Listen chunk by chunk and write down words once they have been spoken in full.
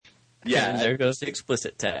Yeah. And there goes the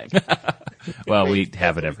explicit tag. Well, we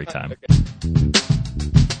have it every time.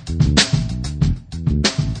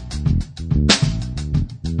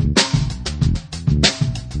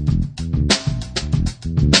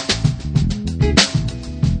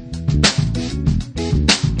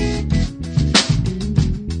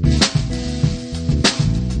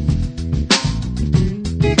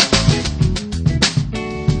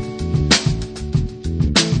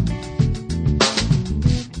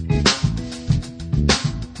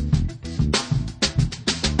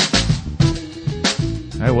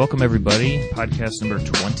 Welcome, everybody. Podcast number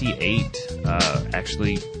 28.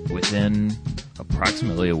 Actually, within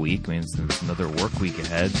approximately a week. I mean, it's another work week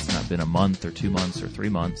ahead. It's not been a month or 2 months or 3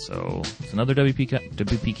 months. So it's another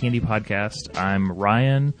WPCandy Podcast. I'm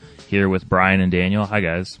Ryan, here with Brian and Daniel. Hi,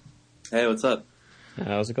 guys. Hey, what's up?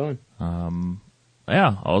 How's it going?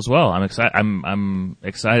 Yeah, all's well. I'm excited. I'm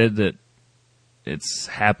excited that it's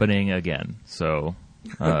happening again. So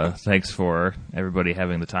thanks for everybody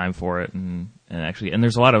having the time for it, and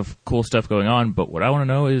there's a lot of cool stuff going on. But what I want to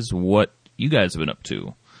know is what you guys have been up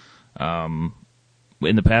to.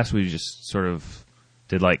 In the past, we just sort of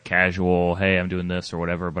did like casual, hey, I'm doing this or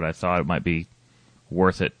whatever. But I thought it might be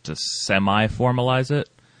worth it to semi-formalize it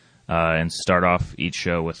and start off each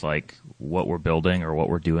show with like what we're building or what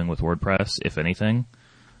we're doing with WordPress, if anything.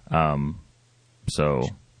 So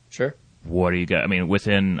sure. What do you got? I mean,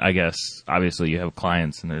 within, I guess, obviously you have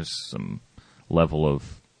clients and there's some level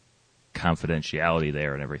of confidentiality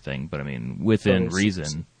there and everything. But I mean, within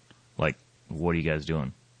reason, like, what are you guys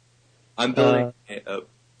doing? I'm building.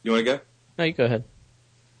 You want to go? No, you go ahead.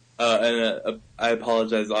 I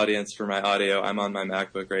apologize, audience, for my audio. I'm on my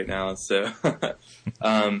MacBook right now, so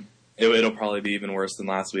it'll probably be even worse than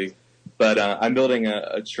last week. But I'm building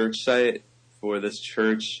a church site for this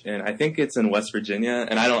church, and I think it's in West Virginia,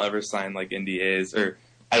 and I don't ever sign like NDAs, or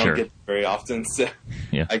I don't get them very often, so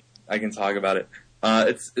yeah. I can talk about it.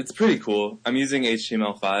 It's pretty cool. I'm using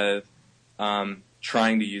HTML5,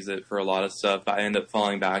 trying to use it for a lot of stuff. I end up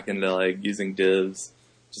falling back into like using divs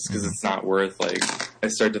just because it's not worth, like, I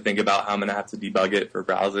start to think about how I'm going to have to debug it for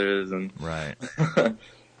browsers. And right.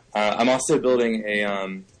 I'm also building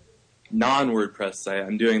a non-WordPress site.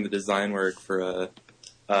 I'm doing the design work for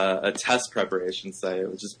a test preparation site,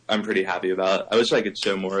 which is I'm pretty happy about. I wish I could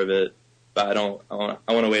show more of it, but I don't. I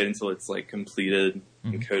want to wait until it's like completed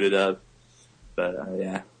and coded up. But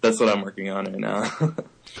yeah, that's what I'm working on right now.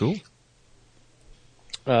 Cool.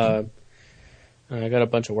 I got a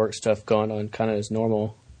bunch of work stuff going on, kind of as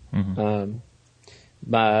normal.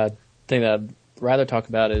 My thing that I'd rather talk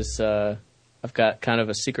about is I've got kind of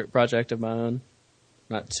a secret project of my own.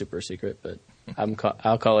 Not super secret, but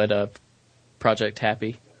I'll call it a Project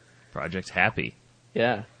Happy. Project Happy.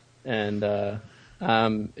 Yeah. And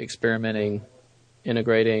I'm experimenting,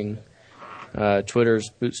 integrating Twitter's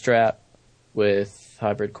Bootstrap with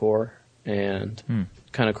Hybrid Core and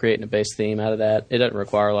kind of creating a base theme out of that. It doesn't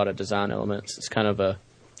require a lot of design elements. It's kind of a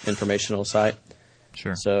informational site.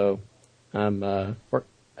 Sure. So I'm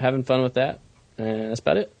having fun with that, and that's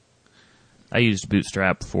about it. I used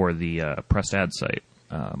Bootstrap for the Pressed Ad site,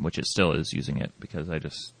 which it still is using it because I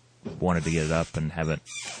just wanted to get it up and haven't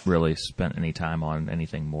really spent any time on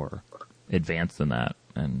anything more advanced than that.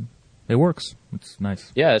 And it works. It's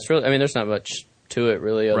nice. Yeah, it's really. I mean, there's not much to it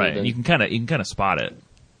really. Other right. than, You can kind of spot it.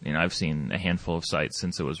 You know, I've seen a handful of sites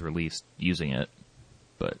since it was released using it,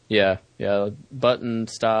 but yeah, button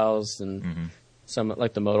styles and some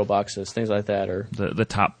like the modal boxes, things like that, or the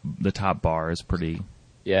top bar is pretty.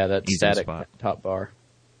 Yeah, that easy static spot. Top bar.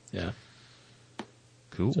 Yeah,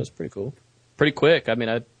 cool. So it's pretty cool, pretty quick. I mean,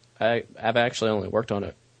 I've actually only worked on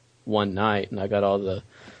it one night, and I got all the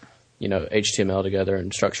HTML together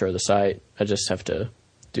and structure of the site. I just have to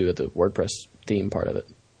do the WordPress theme part of it.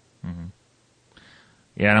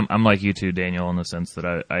 Yeah, and I'm like you too, Daniel, in the sense that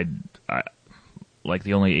I like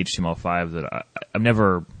the only HTML5 that I've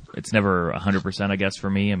never. It's never 100%, I guess, for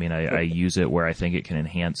me. I mean, I use it where I think it can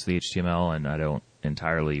enhance the HTML, and I don't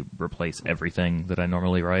entirely replace everything that I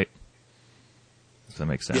normally write. Does that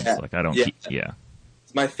make sense? Yeah. Like I don't. Yeah.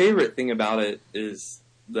 My favorite thing about it is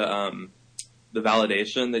the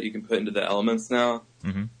validation that you can put into the elements now.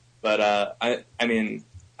 But I mean,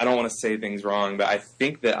 I don't want to say things wrong, but I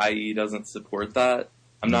think that IE doesn't support that.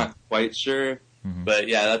 I'm not quite sure, but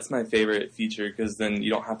yeah, that's my favorite feature because then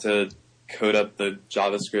you don't have to code up the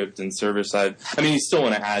JavaScript and server side. I mean, you still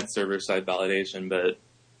want to add server side validation, but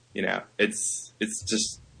it's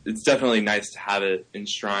definitely nice to have it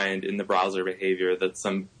enshrined in the browser behavior that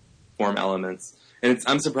some form elements. And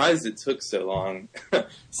I'm surprised it took so long,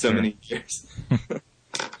 many years.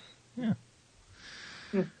 Yeah.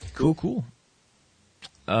 Cool.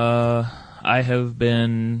 I have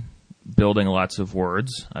been building lots of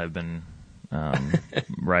words. I've been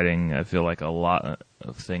writing, I feel like, a lot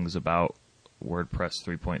of things about WordPress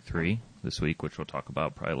 3.3 this week, which we'll talk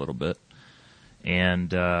about probably a little bit. And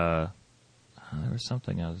there was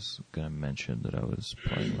something I was going to mention that I was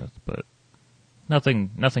playing with, but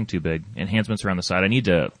nothing too big. Enhancements around the site. I need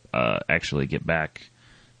to actually get back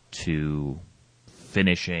to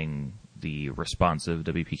finishing the responsive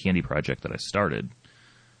WPCandy project that I started.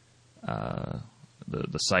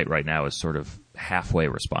 The site right now is sort of halfway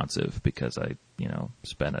responsive because I,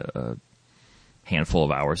 spent a handful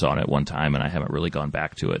of hours on it one time, and I haven't really gone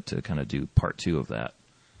back to it to kind of do part 2 of that.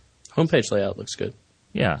 Homepage layout looks good.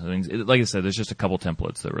 Yeah, I mean, like I said, there's just a couple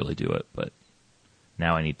templates that really do it, but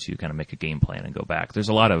now I need to kind of make a game plan and go back. There's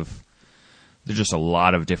just a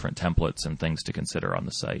lot of different templates and things to consider on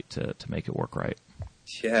the site to make it work right.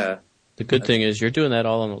 Yeah. The good thing is you're doing that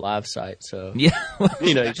all on the live site, so yeah,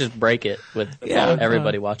 you just break it with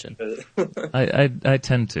everybody watching. I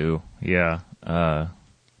tend to, yeah.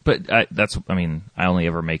 But I only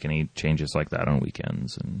ever make any changes like that on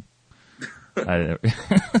weekends, and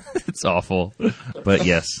it's awful. But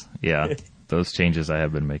yes, yeah, those changes I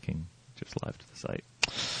have been making just live to the site.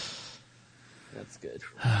 That's good.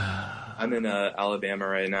 I'm in Alabama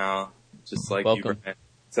right now, just like Welcome. you, Brian,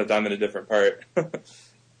 except I'm in a different part.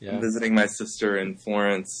 Yeah. I'm visiting my sister in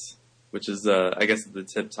Florence, which is, I guess, the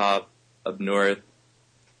tip top up north.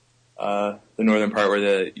 The northern part where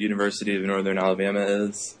the University of Northern Alabama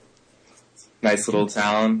is. Nice little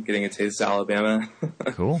town, getting a taste of Alabama.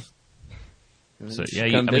 Cool. So yeah,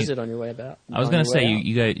 come visit on your way about. I was going to say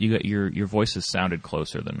you got your voices sounded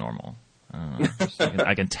closer than normal.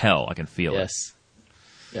 I can tell, I can feel it. Yes.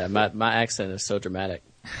 Yeah, my accent is so dramatic.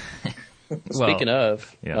 Speaking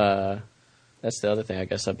of, that's the other thing I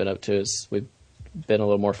guess I've been up to is we've been a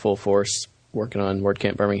little more full force working on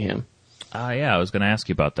WordCamp Birmingham. Yeah, I was going to ask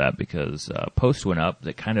you about that because post went up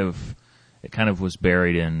that kind of was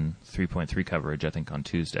buried in 3.3 coverage, I think, on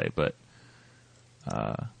Tuesday. But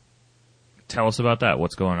tell us about that.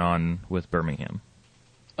 What's going on with Birmingham?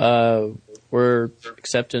 We're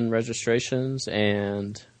accepting registrations,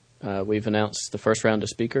 and we've announced the first round of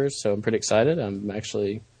speakers, so I'm pretty excited. I'm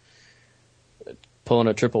actually pulling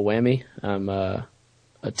a triple whammy. I'm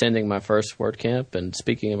attending my first WordCamp and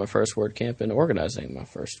speaking at my first WordCamp and organizing my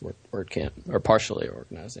first WordCamp, or partially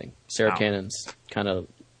organizing. Sarah Cannon's kind of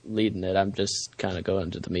leading it. I'm just kind of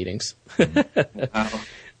going to the meetings.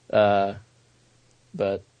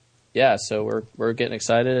 But yeah, so we're getting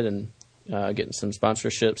excited and getting some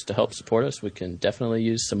sponsorships to help support us. We can definitely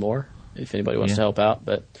use some more if anybody wants to help out.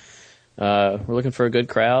 But we're looking for a good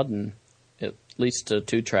crowd and at least a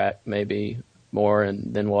 2-track, maybe more,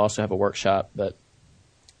 and then we'll also have a workshop. But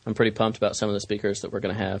I'm pretty pumped about some of the speakers that we're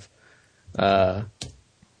going to have.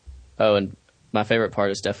 And my favorite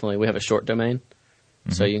part is definitely we have a short domain.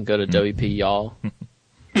 Mm-hmm. So you can go to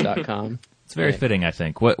WPYall.com. It's very fitting, I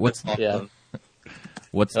think. What's the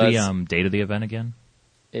date of the event again?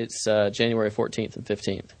 It's January 14th and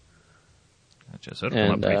 15th. Gotcha. So it'll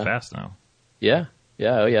come up pretty fast now. Yeah.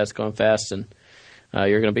 Oh, yeah, it's going fast, and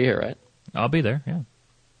you're going to be here, right? I'll be there, yeah.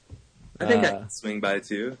 I think I can swing by,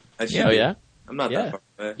 too. I should. Oh, yeah? I'm not that far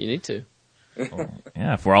away. You need to.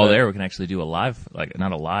 Yeah, if we're all there, we can actually do a live, like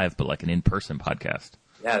not a live, but like an in-person podcast.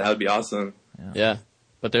 Yeah, that would be awesome. Yeah.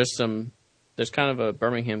 But there's kind of a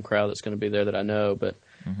Birmingham crowd that's going to be there that I know, but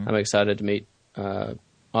I'm excited to meet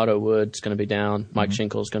Otto Wood's going to be down. Mike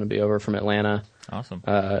Schinkel's going to be over from Atlanta. Awesome.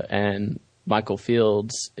 And Michael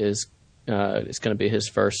Fields is going to be his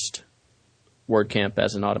first WordCamp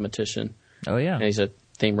as an automatician. Oh, yeah. And he's a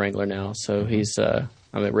theme wrangler now, so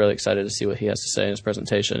I'm really excited to see what he has to say in his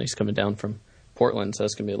presentation. He's coming down from Portland, so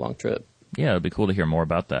it's going to be a long trip. Yeah, it'd be cool to hear more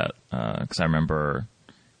about that because I remember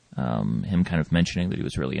him kind of mentioning that he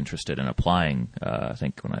was really interested in applying, I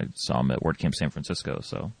think, when I saw him at WordCamp San Francisco.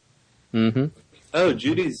 So. Mm-hmm. Oh,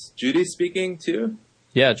 Judy's speaking too?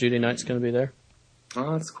 Yeah, Judy Knight's going to be there.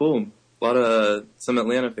 Oh, that's cool. A lot of some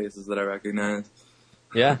Atlanta faces that I recognize.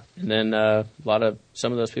 Yeah, and then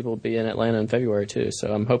some of those people will be in Atlanta in February too.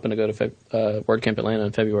 So I'm hoping to go to WordCamp Atlanta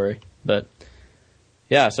in February. But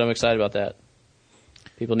yeah, so I'm excited about that.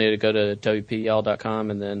 People need to go to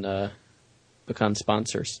WPYall.com and then become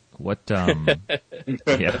sponsors. What?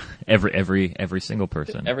 Yeah, every single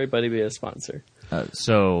person. Everybody be a sponsor.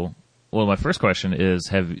 So my first question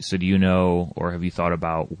is: do you know or have you thought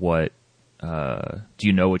about what? Do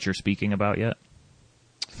you know what you're speaking about yet?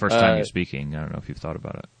 First time you're speaking. I don't know if you've thought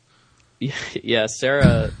about it. Yeah,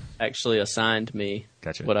 Sarah actually assigned me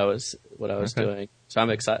what I was doing. So I'm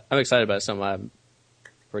excited about it. It's something I'm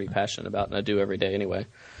pretty passionate about, and I do every day anyway.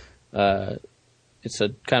 it's a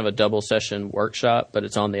kind of a double session workshop, but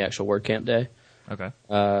it's on the actual WordCamp day. Okay.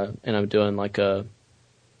 And I'm doing like a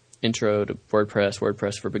intro to WordPress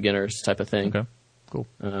for beginners type of thing. Okay. Cool.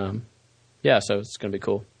 Yeah, so it's going to be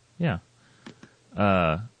cool. Yeah.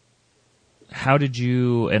 How did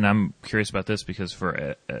you, and I'm curious about this because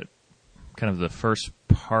for kind of the first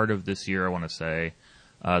part of this year, I want to say,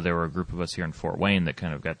 there were a group of us here in Fort Wayne that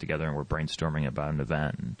kind of got together and were brainstorming about an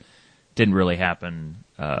event. And it didn't really happen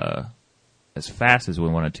as fast as we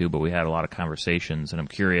wanted to, but we had a lot of conversations, and I'm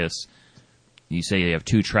curious, you say you have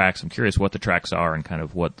 2 tracks. I'm curious what the tracks are and kind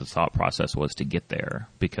of what the thought process was to get there,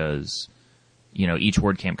 because, you know, each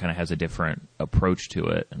WordCamp kind of has a different approach to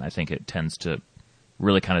it, and I think it tends to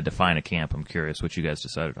really kind of define a camp. I'm curious what you guys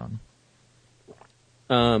decided on.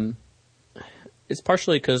 It's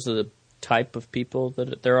partially because of the type of people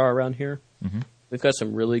that there are around here. Mm-hmm. We've got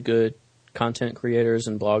some really good content creators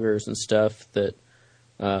and bloggers and stuff that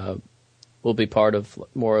will be part of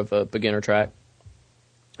more of a beginner track.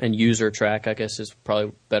 And user track, I guess, is probably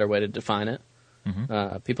a better way to define it.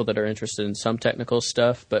 Mm-hmm. People that are interested in some technical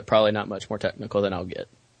stuff, but probably not much more technical than I'll get.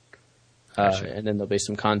 Gotcha. And then there'll be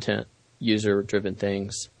some content, user-driven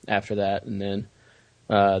things after that. And then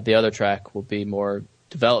the other track will be more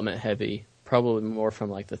development-heavy, probably more from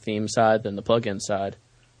like the theme side than the plugin side.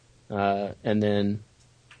 And then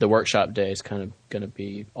the workshop day is kind of going to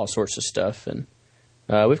be all sorts of stuff. And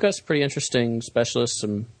we've got some pretty interesting specialists,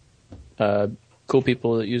 some cool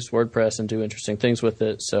people that use WordPress and do interesting things with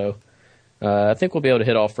it. So I think we'll be able to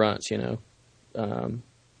hit all fronts, you know,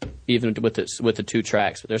 even with the 2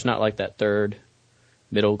 tracks. But there's not like that third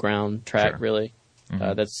middle ground track, sure. Really.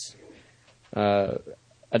 Mm-hmm. That's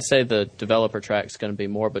I'd say the developer track is going to be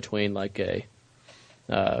more between like a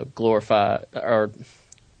glorified or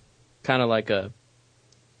kind of like a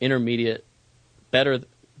intermediate, better,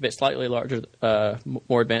 but slightly larger,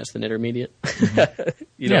 more advanced than intermediate. Mm-hmm.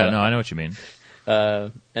 Yeah, no, I know what you mean.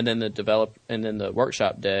 And then the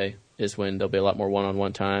workshop day is when there'll be a lot more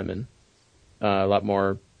one-on-one time and a lot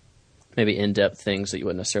more maybe in-depth things that you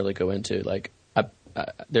wouldn't necessarily go into. Like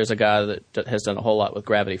there's a guy that has done a whole lot with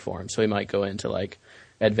Gravity Forms, so he might go into like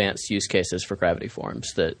advanced use cases for Gravity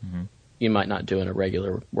Forms that mm-hmm. you might not do in a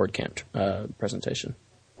regular WordCamp presentation.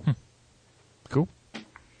 Cool.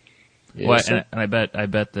 Yeah, well, and I bet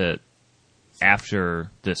that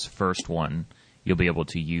after this first one, you'll be able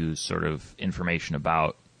to use sort of information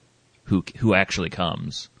about who actually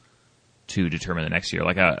comes to determine the next year.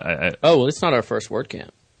 Like well, it's not our first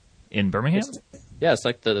WordCamp in Birmingham. It's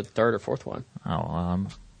like the 3rd or 4th one. Oh,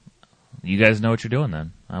 you guys know what you're doing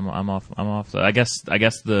then. I'm off. I guess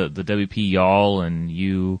the WP y'all and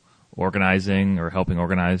you organizing or helping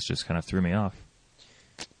organize just kind of threw me off.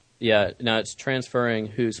 Yeah, now it's transferring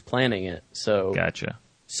who's planning it. So gotcha.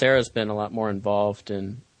 Sarah's been a lot more involved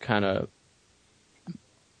in kind of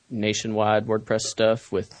nationwide WordPress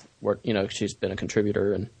stuff with work. You know, she's been a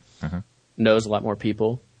contributor and knows a lot more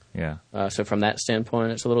people. Yeah. So from that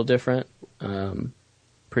standpoint, it's a little different.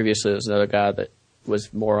 Previously, there was another guy that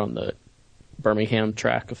was more on the Birmingham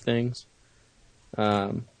track of things.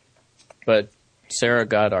 But Sarah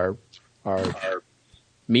got our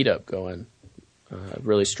meetup going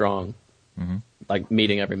really strong, mm-hmm. like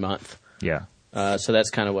meeting every month. Yeah. So that's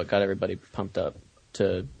kind of what got everybody pumped up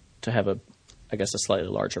to have a slightly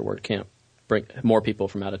larger WordCamp, bring more people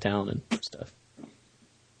from out of town and stuff.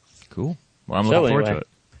 Cool. Well, I'm looking forward to it.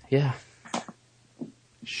 Yeah.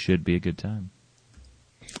 Should be a good time.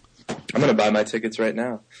 I'm going to buy my tickets right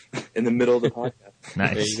now in the middle of the podcast.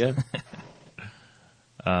 Nice. There you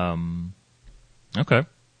go. Okay.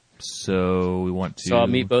 So we want to... So I'll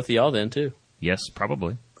meet both of y'all then, too. Yes,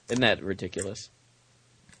 probably. Isn't that ridiculous?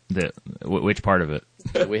 Which part of it?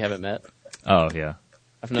 That we haven't met? Oh, yeah.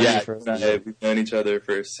 I've known you for we've known each other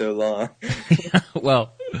for so long.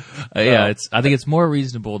 Well, I think it's more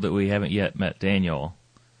reasonable that we haven't yet met Daniel.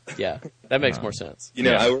 Yeah, that makes more sense. You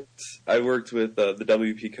know, I worked with the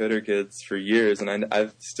WP Coder kids for years, and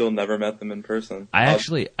I've still never met them in person. I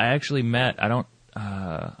actually met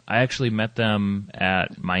them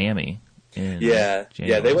at Miami. Yeah,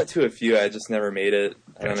 they went to a few. I just never made it.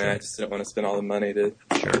 I don't know. I just didn't want to spend all the money to.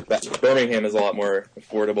 Sure. Birmingham is a lot more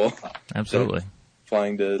affordable. Absolutely.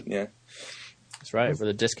 Flying to That's right. For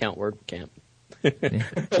the discount WordCamp.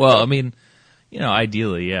 Well, I mean, you know,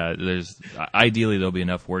 ideally, there'll be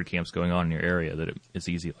enough WordCamps going on in your area that it's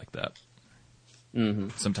easy like that. Mm-hmm.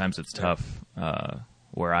 Sometimes it's tough.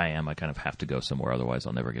 Where I am, I kind of have to go somewhere, otherwise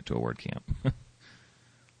I'll never get to a WordCamp.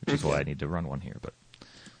 Which is why I need to run one here, but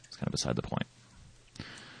it's kind of beside the point.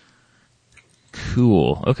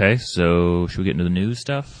 Cool. Okay, so should we get into the news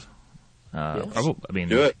stuff? Yes.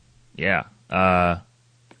 Do it. Yeah.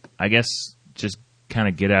 I guess just kind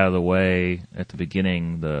of get out of the way at the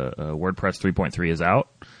beginning, the WordPress 3.3 is out,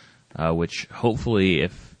 which hopefully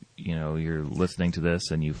if, you're listening to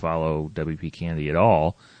this and you follow WPCandy at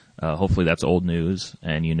all, hopefully that's old news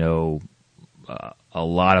and a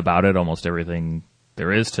lot about it, almost everything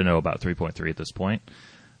there is to know about 3.3 at this point.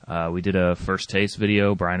 We did a first taste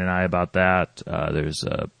video, Brian and I, about that. There's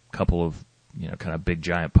a couple of, kind of big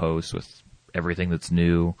giant posts with everything that's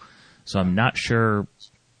new. So I'm not sure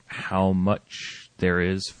how much there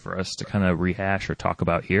is for us to kind of rehash or talk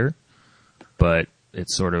about here, but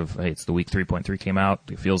it's sort of, hey, it's the week 3.3 came out.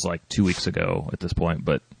 It feels like 2 weeks ago at this point,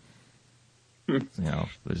 but if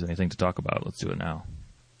there's anything to talk about, let's do it now.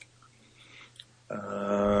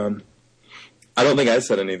 I don't think I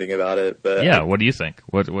said anything about it, but yeah, what do you think?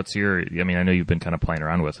 What's your? I mean, I know you've been kind of playing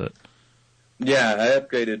around with it. Yeah, I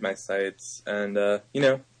upgraded my sites, and I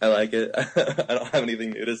like it. I don't have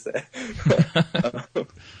anything new to say.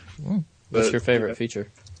 What's your favorite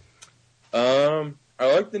feature? I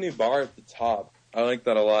like the new bar at the top. I like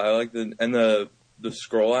that a lot. I like the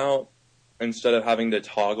scroll out instead of having to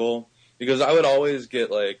toggle, because I would always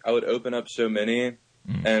get I would open up so many,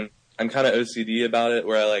 and I'm kind of OCD about it,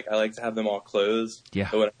 where I like to have them all closed. Yeah.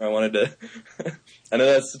 So whenever I wanted to, I know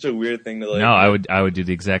that's such a weird thing to No, I would do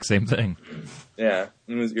the exact same thing. Yeah,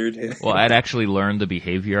 it was irritating. Well, I'd actually learned the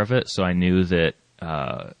behavior of it, so I knew that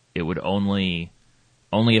it would only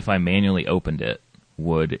if I manually opened it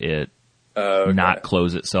would it not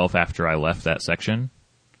close itself after I left that section.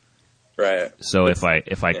 Right. So if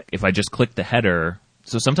I just clicked the header.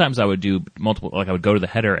 So sometimes I would do multiple, I would go to the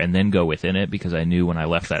header and then go within it, because I knew when I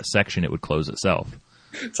left that section it would close itself.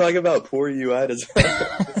 Talk about poor UI design.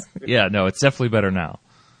 Yeah, no, it's definitely better now.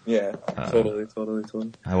 Yeah, totally.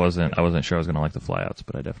 I wasn't sure I was going to like the flyouts,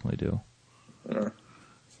 but I definitely do.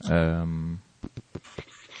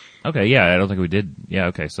 Okay, yeah, I don't think we did. Yeah,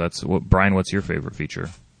 okay, so that's Brian, what's your favorite feature?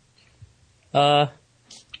 Now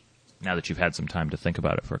that you've had some time to think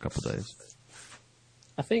about it for a couple days.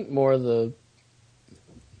 I think more of the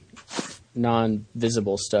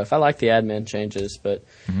non-visible stuff. I like the admin changes, but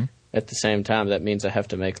at the same time, that means I have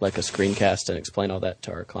to make a screencast and explain all that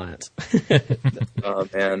to our clients. Oh,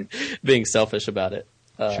 man. Being selfish about it.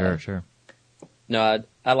 Sure. No,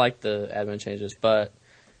 I like the admin changes, but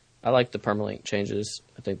I like the permalink changes.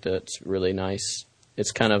 I think that's really nice.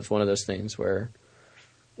 It's kind of one of those things where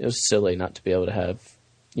it was silly not to be able to have,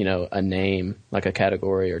 a name, like a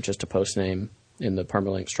category or just a post name in the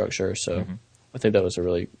permalink structure. So I think that was a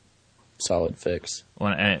really solid fix.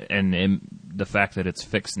 Well, and the fact that it's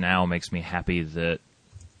fixed now makes me happy that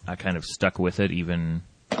I kind of stuck with it, even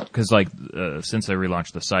because since I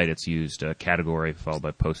relaunched the site, it's used a category followed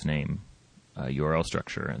by post name URL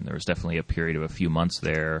structure, and there was definitely a period of a few months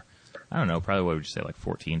there. I don't know, probably what would you say,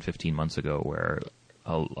 14, 15 months ago, where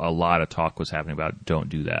a lot of talk was happening about don't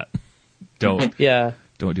do that, don't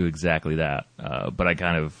do exactly that. But I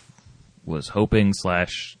kind of was hoping /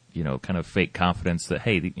 kind of fake confidence that,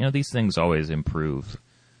 hey, these things always improve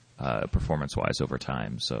performance-wise over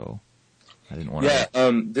time. So I didn't want to.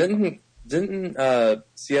 Yeah, didn't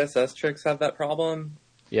CSS Tricks have that problem?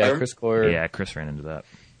 Yeah, Chris Coyer. Yeah, Chris ran into that.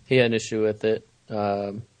 He had an issue with it,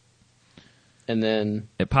 and then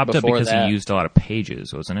it popped up because he used a lot of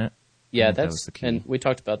pages, wasn't it? Yeah, that was the key. And we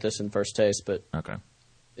talked about this in First Taste, but okay.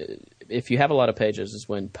 If you have a lot of pages, is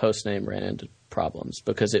when post name ran into problems,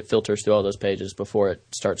 because it filters through all those pages before it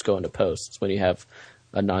starts going to posts when you have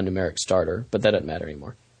a non-numeric starter, but that doesn't matter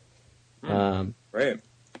anymore. Right.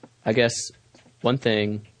 I guess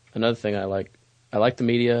another thing I like the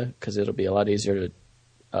media, because it'll be a lot easier to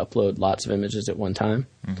upload lots of images at one time.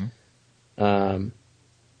 And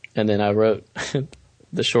then I wrote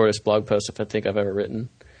the shortest blog post I think I've ever written.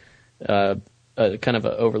 Kind of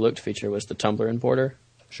an overlooked feature was the Tumblr importer.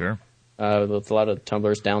 Sure. With a lot of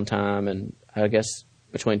Tumblr's downtime, and I guess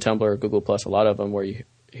between Tumblr, Google+, a lot of them where you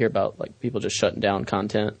hear about people just shutting down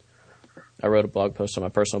content. I wrote a blog post on my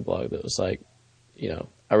personal blog that was I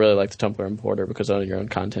really like the Tumblr importer because owning your own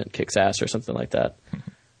content kicks ass or something like that.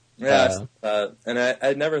 Yeah, and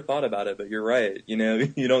I'd never thought about it, but you're right. You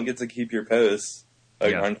don't get to keep your posts.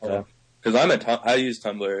 Because I use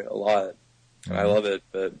Tumblr a lot, and I love it,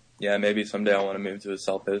 but yeah, maybe someday I want to move to a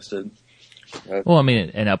self-hosted. Well, I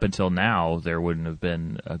mean, and up until now, there wouldn't have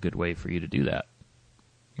been a good way for you to do that.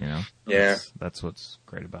 Yeah. That's what's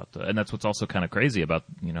great about and that's what's also kind of crazy about,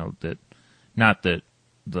 that not that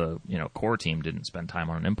the, core team didn't spend time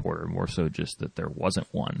on an importer, more so just that there wasn't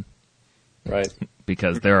one. Right.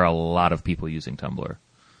 Because there are a lot of people using Tumblr.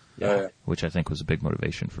 Yeah. Which I think was a big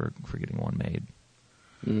motivation for getting one made.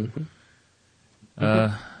 Mm-hmm.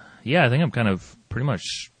 Yeah, I think I'm kind of pretty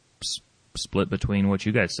much split between what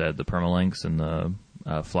you guys said, the permalinks and the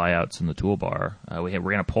flyouts in the toolbar. We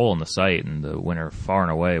ran a poll on the site, and the winner far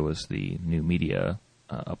and away was the new media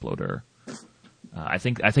uploader. I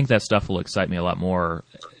think that stuff will excite me a lot more,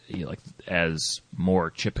 like as more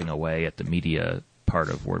chipping away at the media part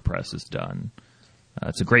of WordPress is done.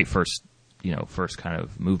 It's a great first kind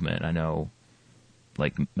of movement. I know,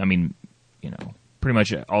 pretty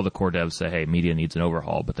much all the core devs say, hey, media needs an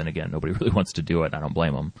overhaul, but then again, nobody really wants to do it. I don't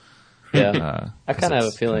blame them. Yeah, I kind of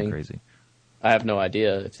have a feeling. Crazy. I have no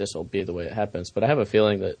idea if this will be the way it happens, but I have a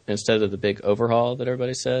feeling that instead of the big overhaul that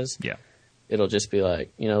everybody says, it'll just be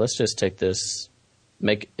like, let's just take this,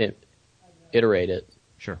 iterate it,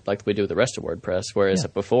 sure, like we do with the rest of WordPress. Whereas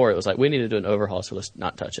before it was like, we need to do an overhaul, so let's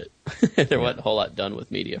not touch it. There wasn't a whole lot done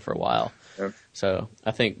with media for a while. Yep. So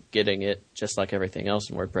I think getting it just like everything else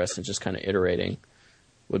in WordPress and just kind of iterating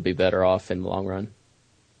would be better off in the long run.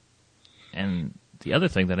 And the other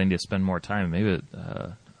thing that I need to spend more time, maybe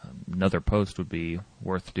another post would be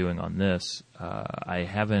worth doing on this. I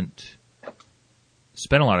haven't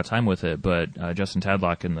spent a lot of time with it, but Justin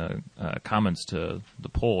Tadlock in the comments to the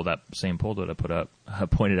poll, that same poll that I put up,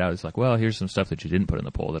 pointed out, he's like, well, here's some stuff that you didn't put in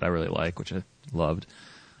the poll that I really like, which I loved.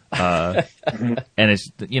 And it's,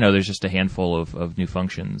 there's just a handful of new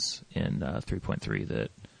functions in 3.3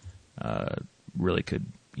 that really could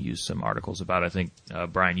use some articles about. I think,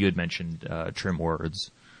 Brian, you had mentioned trim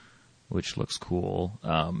words, which looks cool.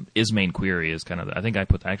 Is main query is kind of, I think I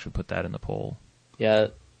actually put that in the poll. Yeah.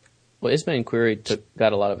 Well, is main query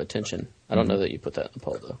got a lot of attention. I don't know that you put that in the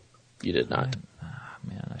poll, though. You did not.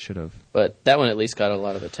 Man, I should have. But that one at least got a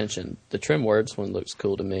lot of attention. The trim words one looks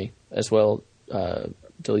cool to me as well.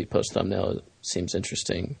 Delete post thumbnail seems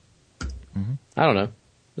interesting. I don't know.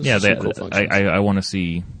 Cool I want to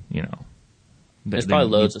see, There's probably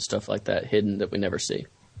loads of stuff like that hidden that we never see.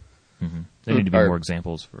 Mm-hmm. There need to be more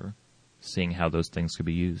examples for seeing how those things could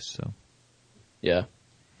be used. So, yeah,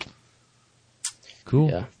 cool.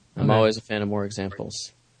 Yeah, I'm always a fan of more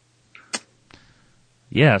examples.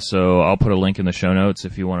 Yeah, so I'll put a link in the show notes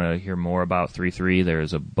if you want to hear more about 3.3.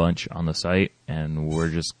 There's a bunch on the site, and we're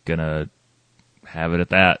just gonna have it at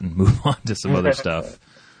that and move on to some other stuff.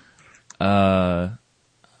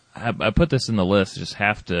 I put this in the list, just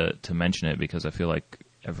have to mention it because I feel like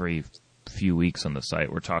every few weeks on the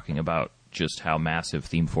site we're talking about just how massive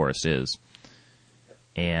Theme Forest is.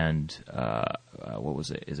 And what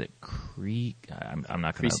was it? Is it I'm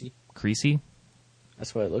not going to... Creasy?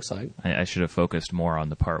 That's what it looks like. I should have focused more on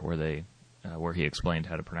the part where where he explained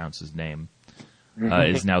how to pronounce his name.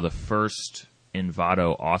 Is now the first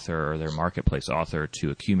Envato author, or their marketplace author, to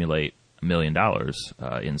accumulate $1 million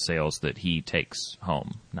in sales that he takes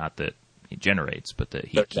home. Not that he generates, but that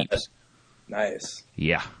he keeps. Nice.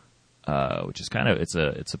 Yeah. Which is kind of, it's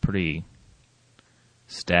a pretty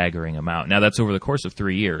staggering amount. Now that's over the course of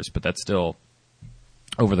 3 years, but that's still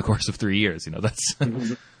over the course of 3 years. That's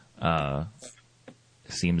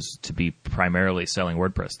seems to be primarily selling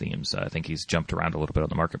WordPress themes. I think he's jumped around a little bit on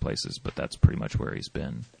the marketplaces, but that's pretty much where he's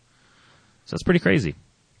been. So it's pretty crazy.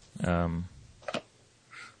 I'm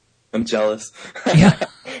jealous. Yeah.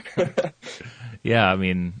 Yeah, I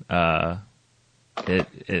mean,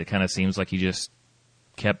 it kind of seems like he just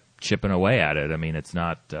kept chipping away at it. I mean, it's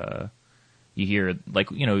not, you hear,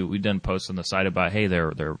 we've done posts on the site about, hey,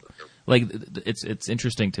 they're like, it's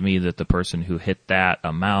interesting to me that the person who hit that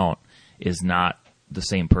amount is not the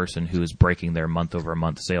same person who is breaking their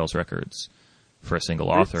month-over-month sales records for a single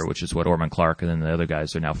author, which is what Orman Clark and then the other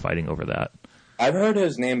guys are now fighting over that. I've heard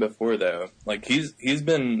his name before, though. Like, he's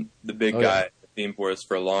been the big guy at Theme Forest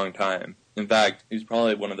for a long time. In fact, he's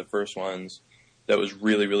probably one of the first ones that was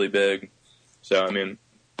really, really big. So, I mean,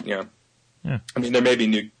 yeah. I mean, there may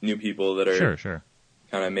be new people that are sure.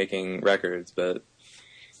 kind of making records, but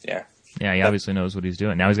yeah. Yeah, he obviously knows what he's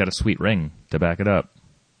doing. Now he's got a sweet ring to back it up.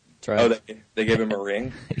 That's right. Oh, they gave him a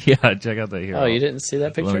ring? Yeah, check out that here. Oh, you didn't see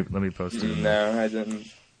that picture? Let me post it. No, I didn't.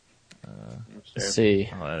 Let's see.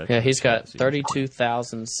 Yeah, he's got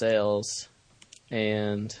 32,000 sales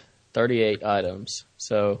and 38 items.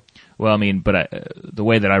 So, well, I mean, but the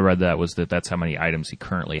way that I read that was that's how many items he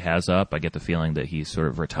currently has up. I get the feeling that he's sort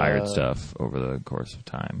of retired stuff over the course of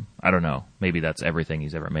time. I don't know. Maybe that's everything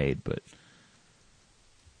he's ever made, but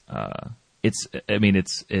it's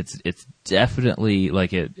definitely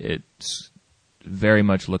like it's very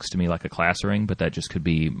much looks to me like a class ring, but that just could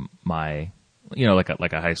be my, like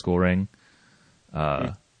a high school ring.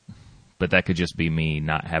 But that could just be me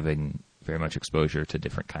not having very much exposure to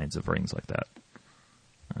different kinds of rings like that.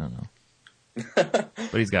 I don't know.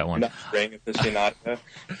 But he's got one. Not ring aficionado.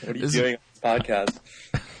 What are you doing on this podcast?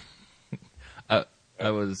 I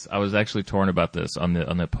was actually torn about this on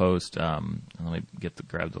the post. Let me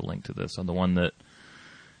grab the link to this on the one that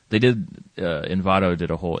they did. Envato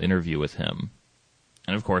did a whole interview with him,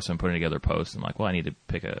 and of course I'm putting together a post. I'm like, well, I need to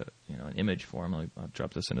pick an image for him. I'll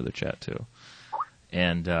drop this into the chat too.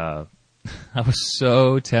 And I was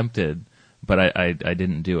so tempted, but I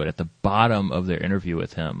didn't do it. At the bottom of their interview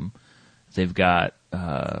with him, they've got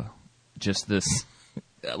just this.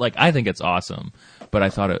 Like, I think it's awesome, but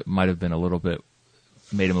I thought it might have been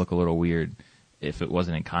made him look a little weird if it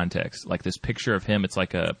wasn't in context. Like this picture of him, it's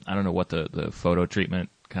like I don't know what the photo treatment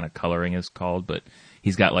kind of coloring is called, but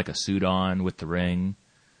he's got like a suit on with the ring,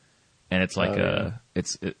 and it's like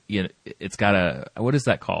it's got a, what is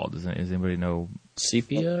that called? Does anybody know?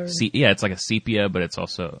 Sepia? Yeah, it's like a sepia, but it's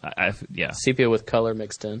also, sepia with color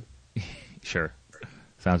mixed in. Sure.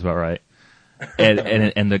 Sounds about right.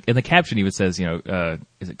 And the caption even says,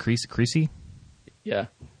 is it Creasy? Yeah.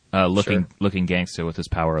 Looking gangster with his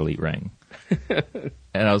Power Elite ring.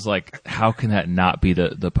 And I was like, how can that not be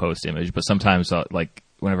the post image? But sometimes, whenever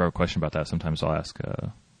I have a question about that, sometimes I'll ask,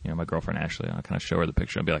 my girlfriend Ashley, and I'll kind of show her the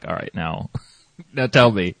picture and be like, all right, now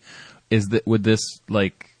tell me, would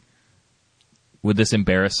this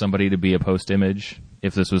embarrass somebody to be a post image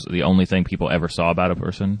if this was the only thing people ever saw about a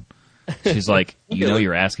person? She's like,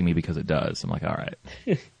 you're asking me because it does. I'm like, all right,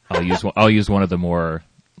 I'll use one of the more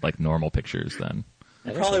like normal pictures then.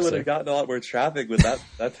 You probably would have gotten a lot more traffic with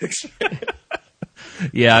that picture.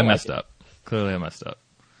 Yeah, I messed up. Clearly, I messed up.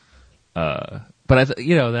 But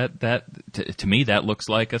to me, that looks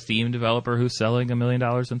like a theme developer who's selling $1 million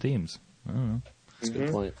in themes. I don't know. That's a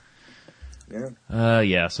good point.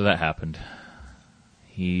 Yeah. So that happened.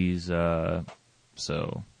 He's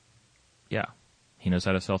he knows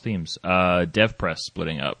how to sell themes. DevPress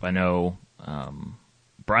splitting up. I know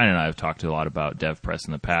Brian and I have talked a lot about DevPress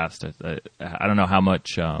in the past. I don't know how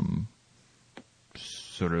much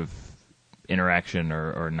sort of interaction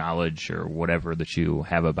or knowledge or whatever that you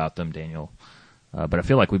have about them, Daniel. But I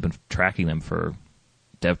feel like we've been tracking them for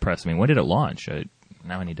DevPress. I mean, when did it launch?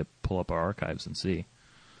 Now I need to pull up our archives and see.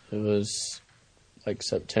 It was like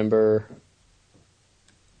September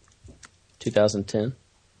 2010.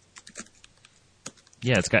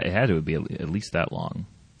 Yeah, it had to be at least that long.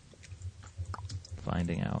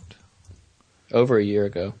 Finding out. Over a year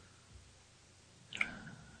ago.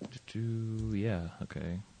 Yeah,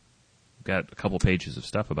 okay. Got a couple pages of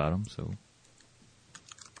stuff about them, so.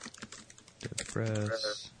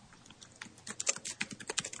 DevPress.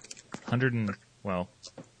 100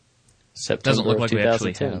 September doesn't look like we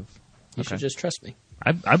actually have. You should just trust me.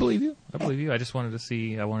 I believe you. I just wanted to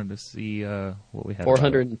see. What we had.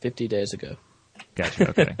 450 days ago. Gotcha.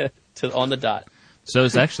 Okay. On the dot. So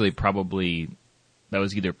it's actually probably that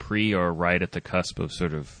was either pre or right at the cusp of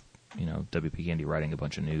sort of WPCandy writing a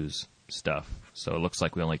bunch of news stuff. So it looks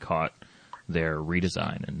like we only caught their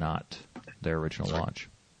redesign and not their original launch.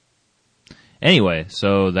 Anyway,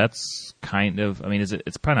 so that's kind of. I mean,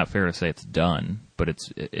 it's probably not fair to say it's done, but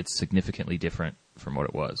it's significantly different from what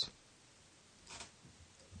it was.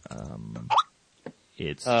 No,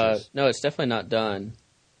 it's definitely not done.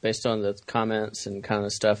 Based on the comments and kind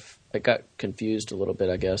of stuff, it got confused a little bit,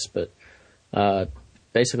 I guess. But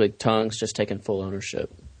basically, Tongue's just taking full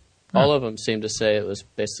ownership. All of them seemed to say it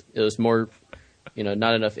was more,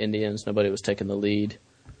 not enough Indians. Nobody was taking the lead,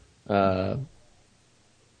 and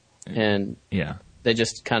they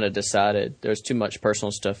just kind of decided there's too much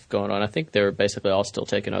personal stuff going on. I think they were basically all still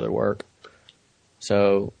taking other work.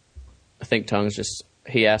 So I think Tongue's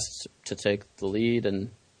he asked to take the lead, and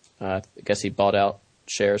I guess he bought out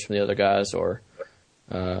shares from the other guys, or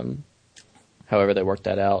however they worked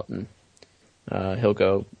that out, and he'll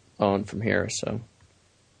go on from here. So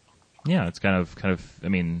yeah, it's kind of. I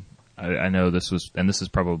mean, I know this is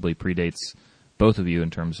probably predates both of you in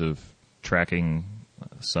terms of tracking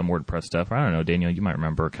some WordPress stuff. I don't know, Daniel, you might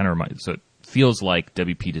remember. So it feels like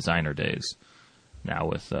WP Designer days now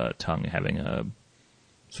with Tongue having a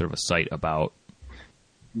sort of a site about.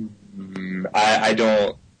 I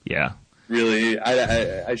don't. Yeah. Really,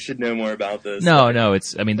 I should know more about this. No.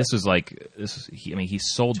 It's. I mean, this was like this. He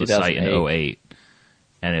sold the site in 2008,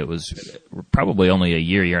 and it was probably only a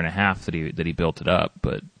year and a half that he built it up.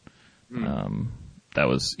 But that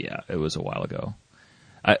was it was a while ago.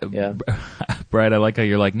 Brad, I like how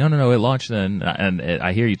you're like, no, it launched then, and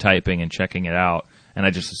I hear you typing and checking it out, and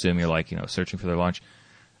I just assume you're like searching for their launch.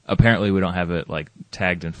 Apparently, we don't have it like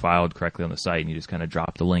tagged and filed correctly on the site, and you just kind of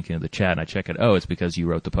drop the link into the chat, and I check it. Oh, it's because you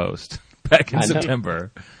wrote the post back in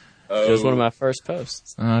September. It was one of my first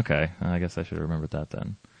posts. Okay, I guess I should have remembered that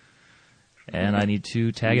then. And I need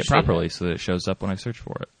to tag it properly so that it shows up when I search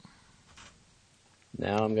for it.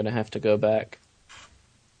 Now I'm going to have to go back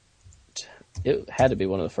It had to be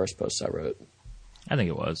one of the first posts I wrote. I think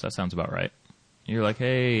it was. That sounds about right. You're like,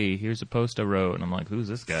 hey, here's a post I wrote. And I'm like, who's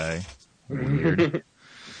this guy? Weird.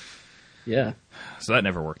 Yeah. So that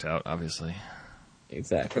never worked out, obviously.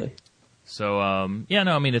 Exactly. So, I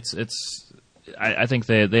mean, I think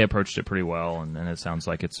they approached it pretty well, and it sounds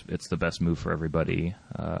like it's the best move for everybody.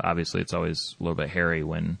 Obviously, it's always a little bit hairy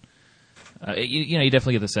when, you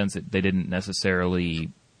definitely get the sense that they didn't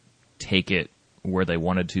necessarily take it where they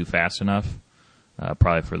wanted to fast enough,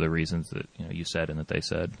 probably for the reasons that you said and that they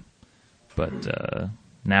said. But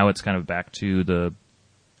now it's kind of back to the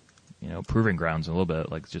proving grounds a little bit,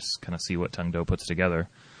 like just kind of see what Tungdo puts together.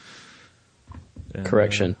 And,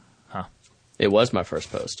 Correction. Huh? It was my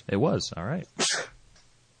first post. It was. All right.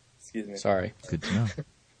 Excuse me. Sorry. Good to know.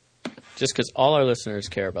 Just because all our listeners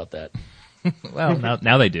care about that. Well,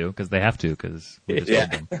 now they do, because they have to, because we just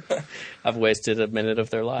told them. I've wasted a minute of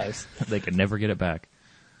their lives. They could never get it back.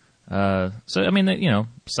 So, I mean,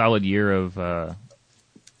 solid year of...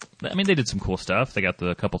 they did some cool stuff. They got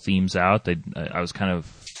the couple themes out. I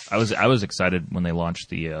was excited when they launched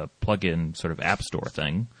the plug-in sort of app store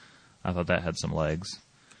thing. I thought that had some legs.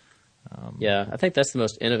 Yeah, I think that's one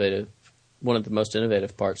of the most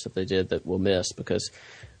innovative parts that they did that we'll miss, because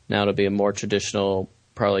now it'll be a more traditional,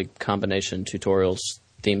 probably combination tutorials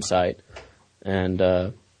theme site. And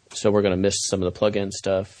so we're going to miss some of the plug-in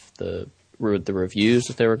stuff, the reviews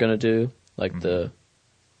that they were going to do, like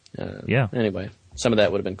Anyway, some of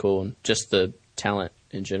that would have been cool, and just the talent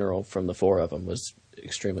in general from the four of them was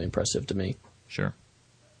extremely impressive to me. Sure.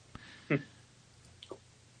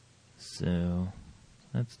 So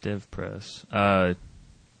that's DevPress.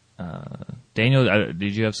 Daniel,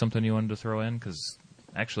 did you have something you wanted to throw in? Because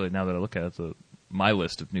actually, now that I look at it, my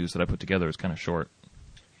list of news that I put together is kind of short.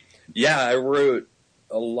 Yeah, I wrote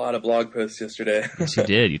a lot of blog posts yesterday. Yes, you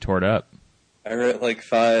did. You tore it up. I wrote like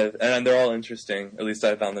 5, and they're all interesting. At least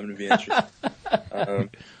I found them to be interesting.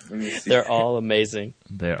 Let me see. They're all amazing.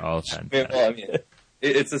 They're all fantastic.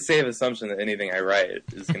 It's a safe assumption that anything I write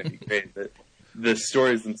is going to be great, but the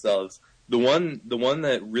stories themselves. The one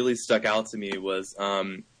that really stuck out to me was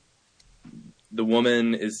the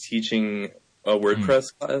woman is teaching a WordPress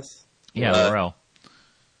class. Yeah, Laurel.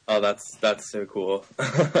 Oh, that's so cool.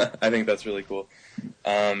 I think that's really cool.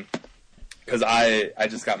 Because I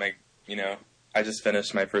just got my, I just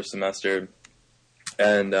finished my first semester,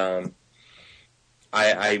 and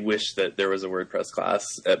I wish that there was a WordPress class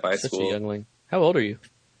at my school. Such a youngling. How old are you?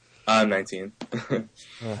 I'm 19.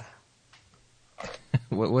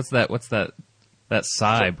 What's that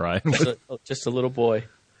sigh, Brian? Just a little boy.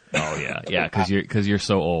 Oh yeah, because you're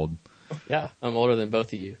so old. Yeah, I'm older than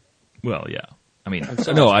both of you. Well, yeah.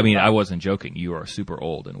 I wasn't joking. You are super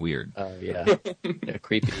old and weird. Oh yeah,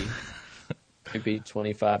 creepy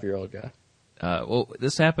 25-year-old guy. Well,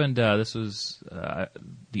 this happened. This was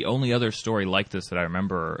the only other story like this that I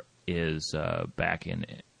remember is back in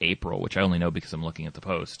April, which I only know because I'm looking at the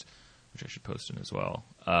post, which I should post in as well.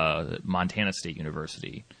 Montana State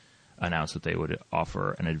University announced that they would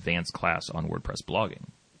offer an advanced class on WordPress blogging,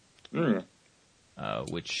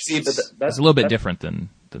 which is a little bit different than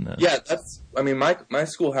this. Yeah, my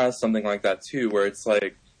school has something like that too, where it's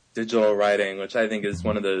like digital writing, which I think is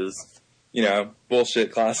one of those,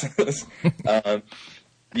 bullshit classes.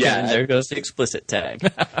 Yeah, and there goes the explicit tag.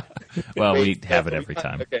 Well, we have it every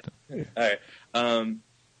time. Okay. All right.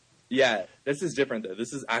 Yeah, this is different though.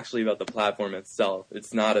 This is actually about the platform itself.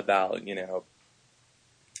 It's not about,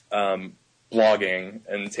 blogging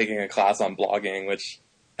and taking a class on blogging, which,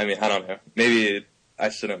 I don't know. Maybe I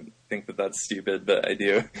shouldn't think that that's stupid, but I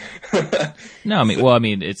do. No,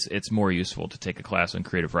 it's more useful to take a class in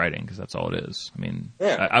creative writing because that's all it is.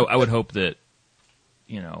 Yeah. I would hope that,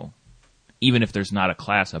 even if there's not a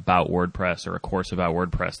class about WordPress or a course about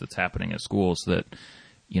WordPress that's happening at schools, that,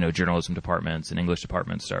 journalism departments and English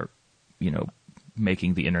departments start,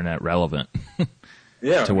 making the internet relevant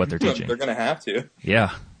to what they're teaching. They're going to have to.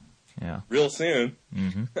 Yeah. Real soon.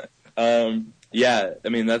 Mm-hmm. Yeah,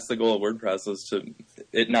 that's the goal of WordPress, is to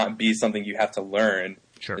it not be something you have to learn.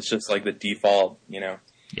 Sure. It's just like the default, Yeah.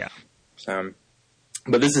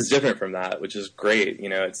 But this is different from that, which is great.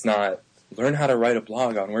 It's not learn how to write a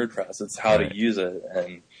blog on WordPress. It's how to use it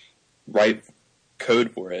and write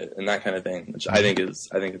code for it and that kind of thing, which I think it's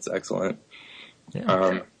excellent.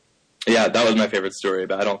 Yeah. Yeah, that was my favorite story,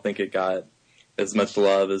 but I don't think it got as much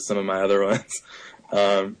love as some of my other ones.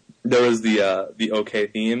 There was the OK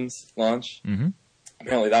Themes launch. Mm-hmm.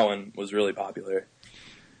 Apparently that one was really popular.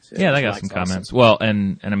 So, yeah, that got some comments. Awesome. Well,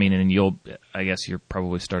 and I guess you're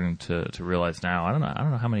probably starting to realize now. I don't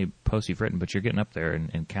know how many posts you've written, but you're getting up there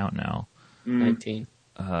in count now. 19.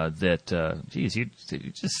 geez, you're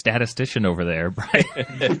just statistician over there, Brian.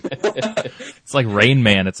 It's like Rain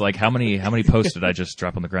Man. It's like, how many posts did I just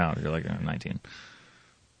drop on the ground? You're like, 19.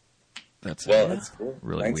 That's cool.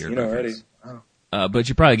 Really 19 weird already. Wow. But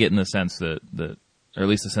you probably get in the sense that, or at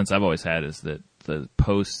least the sense I've always had, is that the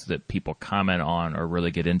posts that people comment on or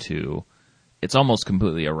really get into, it's almost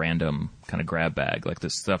completely a random kind of grab bag. Like the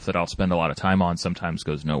stuff that I'll spend a lot of time on sometimes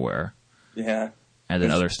goes nowhere. Yeah. And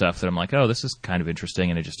then other stuff that I'm like, oh, this is kind of interesting,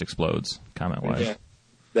 and it just explodes comment-wise.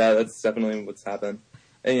 Yeah, that's definitely what's happened.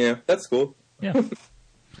 And, that's cool. Yeah.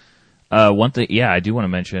 One thing, I do want to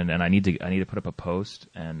mention, and I need to put up a post,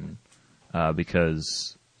 and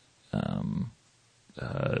because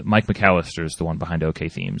Mike McAllister is the one behind OK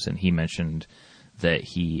Themes, and he mentioned that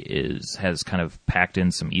he has kind of packed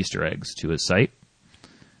in some Easter eggs to his site,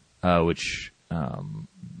 which,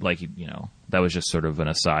 that was just sort of an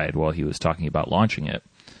aside while he was talking about launching it.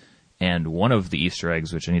 And one of the Easter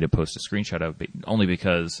eggs, which I need to post a screenshot of, only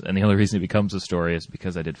because, and the only reason it becomes a story is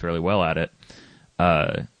because I did fairly well at it.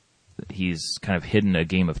 He's kind of hidden a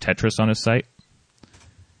game of Tetris on his site,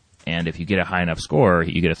 and if you get a high enough score,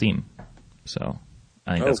 you get a theme. So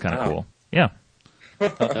I think that's kind of cool. Yeah.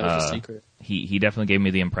 That was a secret. He definitely gave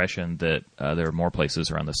me the impression that there are more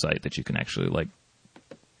places around the site that you can actually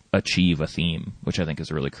achieve a theme, which I think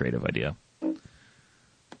is a really creative idea.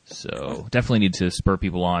 So definitely need to spur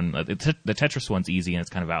people on. The Tetris one's easy and it's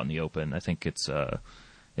kind of out in the open. I think it's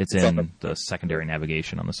in the secondary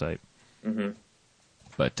navigation on the site. Mm-hmm.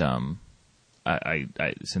 But I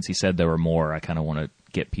since he said there were more, I kind of want to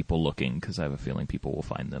get people looking because I have a feeling people will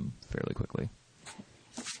find them fairly quickly.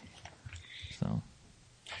 So.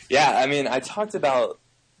 Yeah, I mean, I talked about,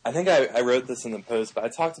 I think I wrote this in the post, but I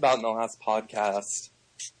talked about in the last podcast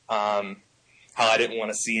how I didn't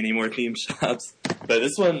want to see any more theme shops. But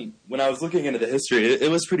this one, when I was looking into the history, it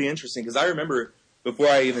was pretty interesting because I remember before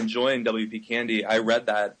I even joined WPCandy, I read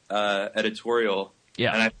that editorial, and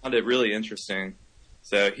I found it really interesting.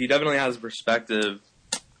 So he definitely has a perspective,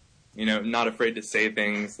 not afraid to say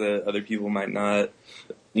things that other people might not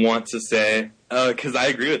want to say. Because I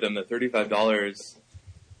agree with him that $35,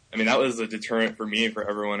 I mean, that was a deterrent for me for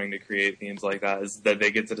ever wanting to create themes like that, is that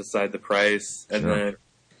they get to decide the price. And then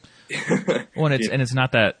well, and it's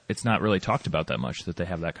not really talked about that much that they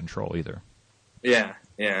have that control either. Yeah.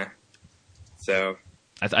 So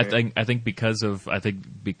I think because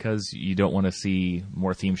you don't want to see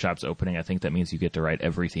more theme shops opening, I think that means you get to write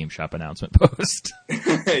every theme shop announcement post.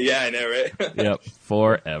 Yeah, I know, right? Yep,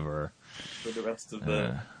 forever. For the rest of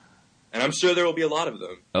the... And I'm sure there will be a lot of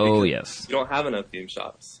them. Oh, yes. You don't have enough theme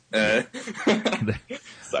shops. Sorry.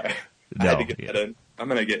 I had to get that in. I'm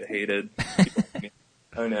going to get hated.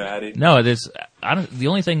 Oh, no, Addy. No, the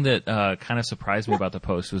only thing that kind of surprised me about the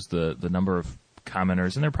post was the number of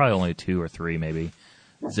commenters, and there are probably only 2 or 3 maybe,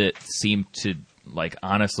 that seemed to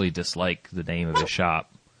honestly dislike the name of the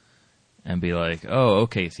shop and be like, "Oh,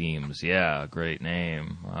 OK Themes, yeah, great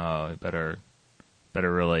name. Oh, better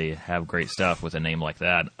really have great stuff with a name like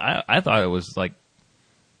that." I thought it was like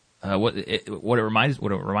what it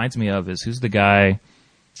reminds me of is, who's the guy?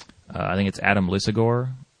 I think it's Adam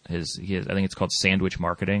Lisagor. I think it's called Sandwich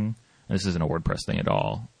Marketing. This isn't a WordPress thing at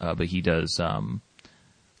all, but he does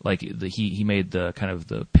he made the kind of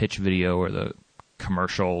the pitch video or the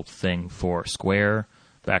commercial thing for Square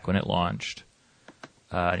back when it launched.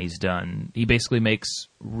 And he basically makes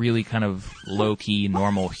really kind of low-key,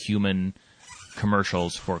 normal human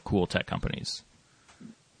commercials for cool tech companies.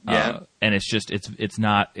 Yeah. And it's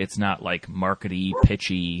not like markety,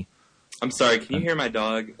 pitchy. I'm sorry, can you hear my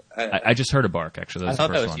dog? I just heard a bark, actually. I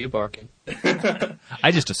thought that was you barking.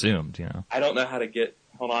 I just assumed, I don't know how to get...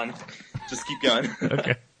 Hold on. Just keep going.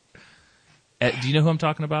 Okay. Do you know who I'm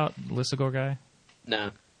talking about? The Lisagor guy?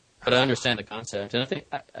 No. But I understand the concept. And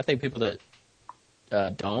I think people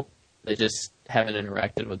that don't, they just haven't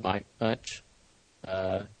interacted with Mike much.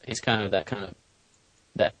 He's kind of that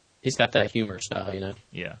he's got that humor style,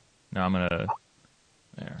 Yeah. No, I'm going to...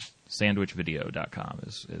 There. Sandwichvideo.com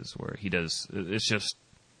is where he does. It's just,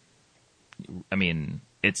 I mean,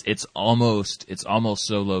 it's almost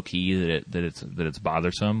so low key that it's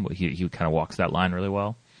bothersome. He kind of walks that line really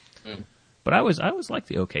well. Mm. But I always liked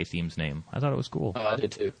the OK Themes name. I thought it was cool. Oh, I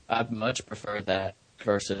did too. I much prefer that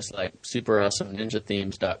versus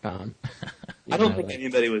superawesomeninjathemes.com. I don't think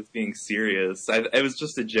anybody was being serious. It was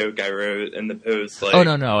just a joke I wrote in the post. Oh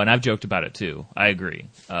no, and I've joked about it too. I agree.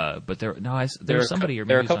 But there was somebody.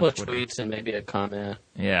 There are a couple of tweets and maybe a comment.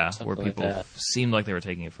 Yeah, where people seemed like they were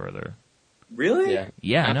taking it further. Really?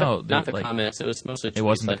 Yeah. Not the comments. It was mostly tweets. It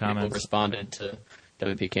wasn't the comments. People responded to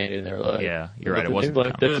WPCandy and they were like, "Yeah, you're right. It wasn't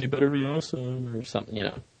like that. You better be awesome or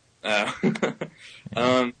something."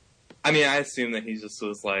 I mean, I assume that he just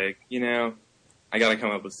was like, I got to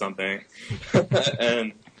come up with something,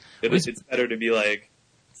 and it's better to be like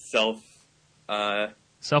self-aware.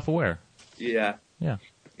 Yeah. Yeah.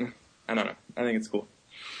 I don't know. I think it's cool.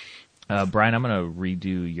 Brian, I'm going to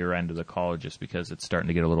redo your end of the call just because it's starting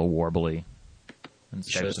to get a little warbly. And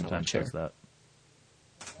Skype sometimes does that.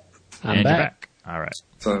 I'm back. All right.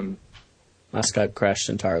 My Skype crashed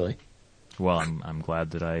entirely. Well, I'm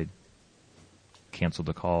glad that I canceled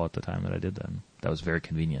the call at the time that I did then. That was very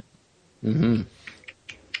convenient. Mm-hmm.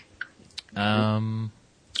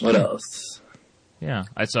 What else? Yeah,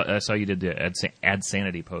 I saw you did the Ad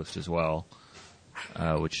Sanity post as well,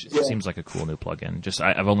 which seems like a cool new plugin. Just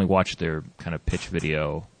I've only watched their kind of pitch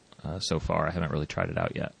video so far. I haven't really tried it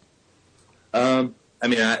out yet. I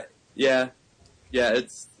mean,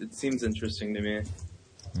 it seems interesting to me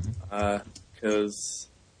because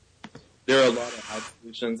there are a lot of ad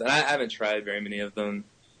solutions, and I haven't tried very many of them,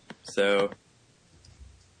 so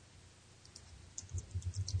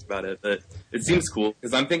about it. But it seems cool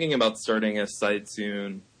because I'm thinking about starting a site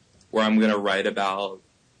soon where I'm going to write about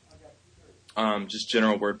just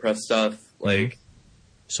general WordPress stuff, like.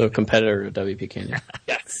 So a competitor to WPCandy.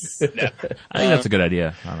 Yes. No. I think that's a good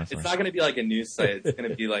idea, honestly. It's not going to be like a news site. It's going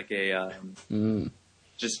to be like a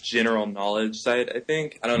just general knowledge site, I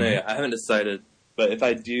think. I don't know. I haven't decided. But if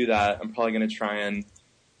I do that, I'm probably going to try and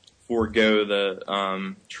forego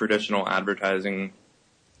the traditional advertising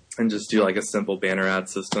and just do like a simple banner ad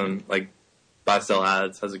system. Like Buy Sell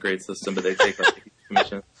Ads has a great system, but they take like a huge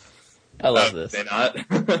commission. I love this. They not?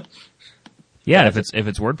 Yeah, if it's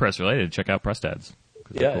WordPress related, check out Pressed Ads.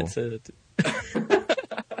 Yeah, cool.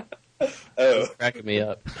 It's cracking me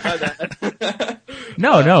up.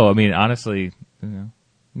 No. I mean, honestly,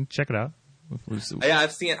 check it out. Yeah,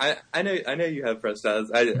 I've seen. I know you have Pressed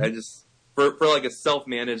Ads. I just for like a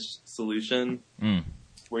self-managed solution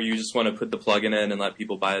where you just want to put the plugin in and let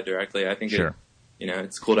people buy it directly. I think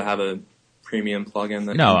it's cool to have a premium plugin.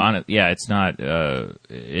 It's not.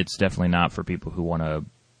 It's definitely not for people who want to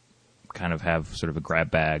kind of have sort of a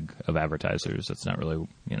grab bag of advertisers. That's not really,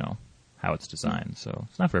 how it's designed. So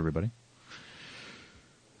it's not for everybody.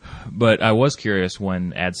 But I was curious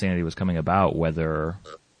when Ad Sanity was coming about whether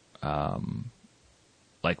I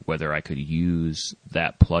could use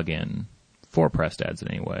that plugin for Pressed Ads in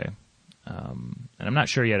any way. And I'm not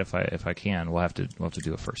sure yet if I can. We'll have to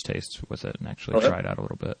do a first taste with it and actually try it out a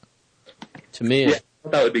little bit. To me,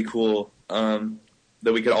 that would be cool.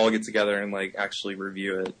 That we could all get together and like actually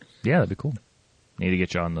review it. Yeah, that'd be cool. Need to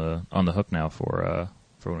get you on the hook now for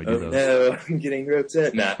when we do those. No, I'm getting roped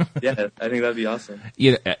in. Nah, yeah, I think that'd be awesome.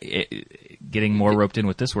 Yeah, getting more roped in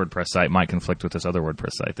with this WordPress site might conflict with this other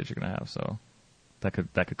WordPress site that you're going to have, so that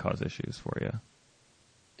could cause issues for you.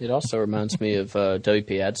 It also reminds me of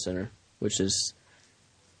WP Ad Center, which is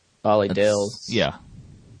Ollie Dale. Yeah,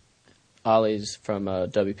 Ollie's from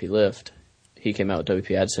WP Lift. He came out with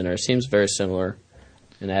WP Ad Center. It seems very similar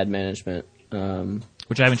in ad management.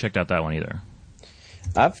 Which I haven't checked out that one either.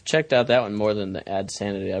 I've checked out that one more than the Ad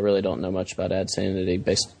Sanity. I really don't know much about Ad Sanity,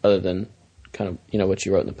 other than kind of what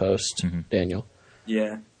you wrote in the post, Daniel.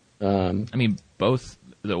 Yeah. I mean, both.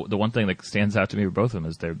 The one thing that stands out to me with both of them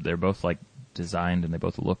is they're both like designed and they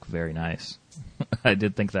both look very nice. I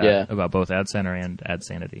did think that about both Ad Center and Ad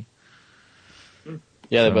Sanity.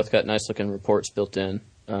 Yeah, they both got nice looking reports built in.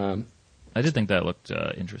 I did think that looked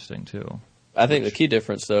interesting too. I think the key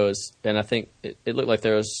difference, though, is, and I think it looked like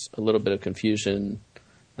there was a little bit of confusion.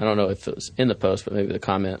 I don't know if it was in the post, but maybe the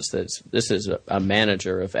comments, that this is a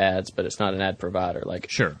manager of ads, but it's not an ad provider.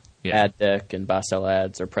 Like Ad Deck and Buy Sell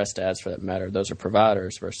Ads or Pressed Ads, for that matter, those are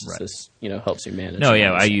providers versus this, helps you manage. No,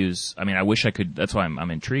 yeah, I wish I could. That's why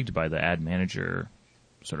I'm intrigued by the ad manager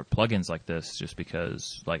sort of plugins like this, just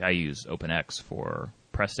because, like, I use OpenX for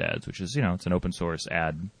Pressed Ads, which is, it's an open source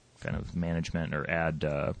ad kind of management or ad.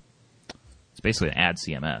 It's basically an ad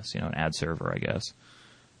CMS, an ad server, I guess.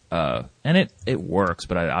 And it works,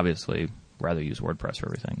 but I'd obviously rather use WordPress for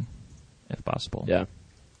everything, if possible. Yeah.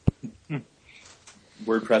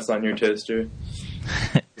 WordPress on your toaster.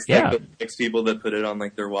 It's like the next people that put it on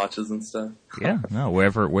like their watches and stuff. Yeah, no,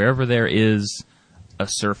 wherever there is a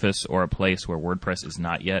surface or a place where WordPress is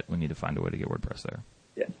not yet, we need to find a way to get WordPress there.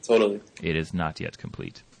 Yeah, totally. It is not yet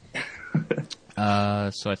complete.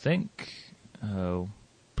 So I think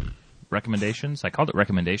recommendations. I called it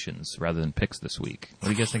recommendations rather than picks this week. What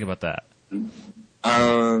do you guys think about that?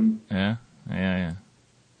 Yeah.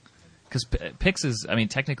 Because picks is,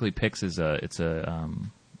 technically picks is what's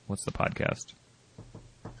the podcast?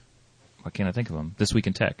 Why can't I think of them? This Week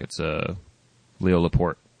in Tech. It's a Leo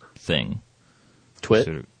Laporte thing.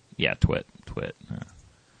 Twit? Yeah, Twit.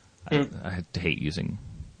 I hate using.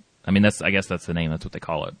 I mean, I guess that's the name. That's what they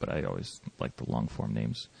call it. But I always like the long form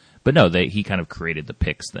names. But no, he kind of created the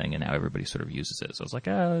picks thing, and now everybody sort of uses it. So I was like,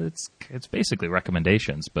 it's basically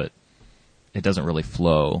recommendations, but it doesn't really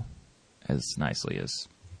flow as nicely as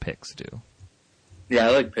picks do. Yeah,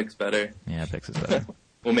 I like picks better. Yeah, picks is better.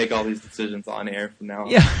 We'll make all these decisions on air from now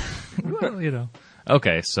on. Yeah. Well,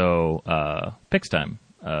 Okay, so picks time.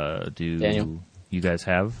 Do Daniel? You guys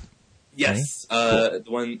have? Yes. The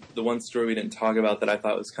one story we didn't talk about that I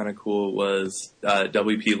thought was kind of cool was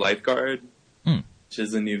WP Lifeguard, which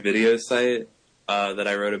is a new video site that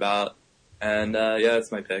I wrote about, and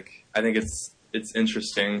that's my pick. I think it's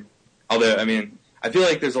interesting. Although, I mean, I feel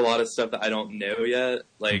like there's a lot of stuff that I don't know yet,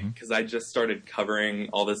 because I just started covering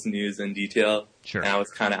all this news in detail, Sure. and I was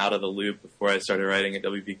kind of out of the loop before I started writing at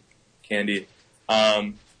WPCandy.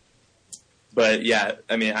 But yeah,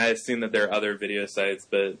 I mean, I have seen that there are other video sites,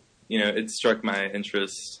 but it struck my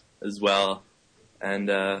interest as well,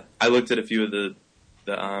 and I looked at a few of the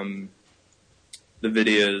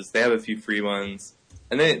videos. They have a few free ones,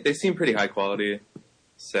 and they seem pretty high quality.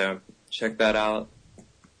 So check that out.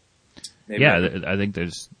 Maybe. Yeah, I think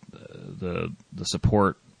there's the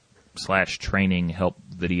support / training help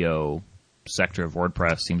video sector of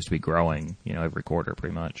WordPress seems to be growing, every quarter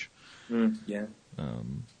pretty much. Yeah.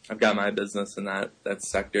 I've got my business in that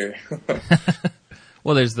sector.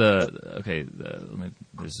 Well, there's there's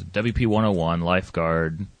WP 101,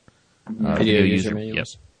 Lifeguard, video user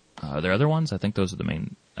manuals. Yep. Are there other ones? I think those are the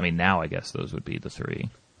main. I mean, now I guess those would be the three.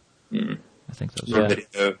 I think those are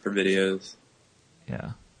for videos.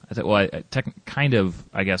 Yeah. I guess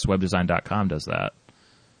webdesign.com does that.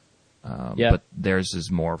 But theirs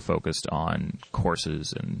is more focused on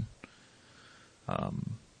courses and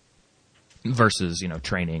versus,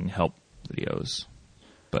 training help videos.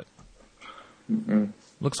 But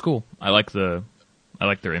looks cool. I like their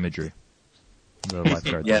imagery. The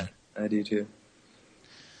lifeguard Yeah, thing. I do too.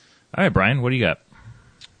 All right, Brian, what do you got?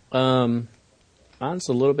 Mine's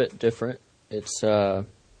a little bit different. It's a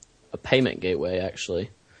payment gateway, actually,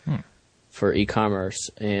 for e-commerce.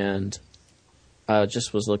 And I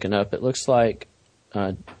just was looking up. It looks like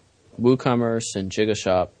WooCommerce and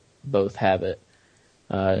Gigashop both have it.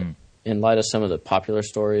 In light of some of the popular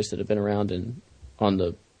stories that have been around on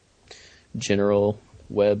the general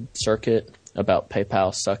web circuit about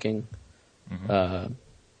PayPal sucking, and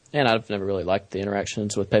I've never really liked the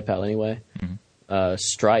interactions with PayPal anyway,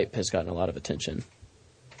 Stripe has gotten a lot of attention.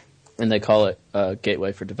 And they call it a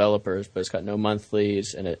gateway for developers, but it's got no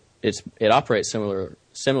monthlies, and it operates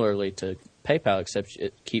similarly to PayPal, except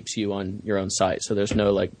it keeps you on your own site. So there's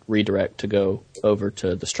no redirect to go over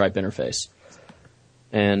to the Stripe interface.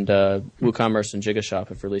 And WooCommerce and Gigashop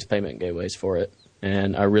have released payment gateways for it,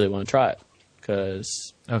 and I really want to try it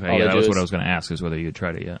because that was what I was going to ask, is whether you had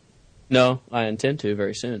tried it yet. No, I intend to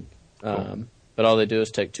very soon. Cool. But all they do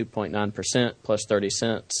is take 2.9% plus 30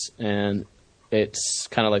 cents, and it's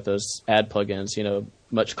kind of like those ad plugins,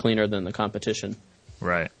 much cleaner than the competition.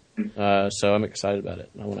 Right. So I'm excited about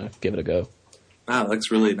it. I want to give it a go. Wow, it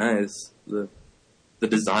looks really nice. The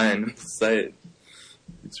design of the site.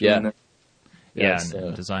 It's really nice. Yeah,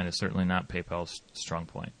 and design is certainly not PayPal's strong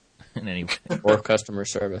point in any way. Or customer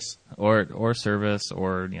service. Or service,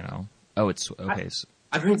 or, it's okay.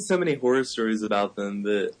 I've heard so many horror stories about them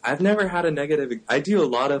that I've never had a negative. I do a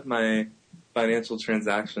lot of my financial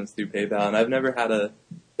transactions through PayPal, and I've never had a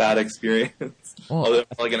bad experience. Well, although I'm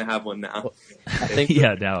probably going to have one now. Well, I think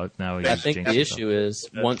the issue is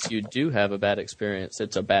once you do have a bad experience,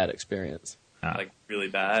 it's a bad experience. Like really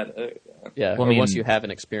bad? Yeah, well, once you have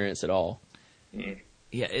an experience at all.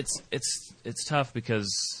 Yeah, it's tough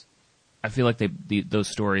because I feel like those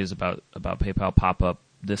stories about PayPal pop up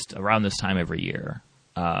around this time every year,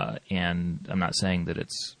 and I'm not saying that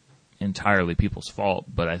it's entirely people's fault,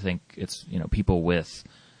 but I think it's people with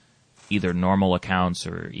either normal accounts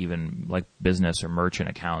or even like business or merchant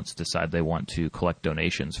accounts decide they want to collect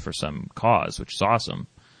donations for some cause, which is awesome,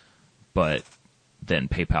 but then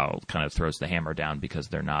PayPal kind of throws the hammer down because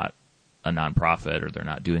they're not a nonprofit or they're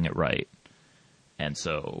not doing it right. And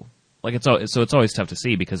so, it's always tough to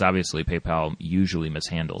see because obviously PayPal usually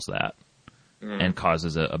mishandles that and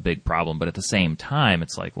causes a big problem. But at the same time,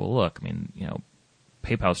 it's like, well, look, I mean,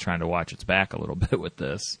 PayPal's trying to watch its back a little bit with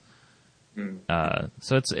this.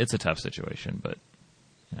 So it's a tough situation, but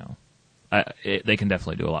they can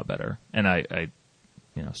definitely do a lot better. And I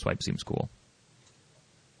Swipe seems cool.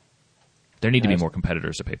 There need to be more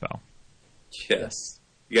competitors to PayPal. Yes.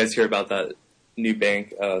 You guys hear about that new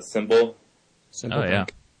bank, Symbol? Simple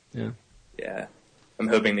Bank. Yeah. I'm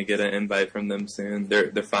hoping to get an invite from them soon.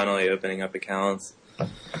 They're finally opening up accounts.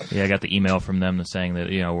 Yeah, I got the email from them saying that,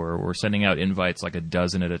 we're sending out invites like a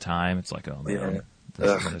dozen at a time. It's like, oh man,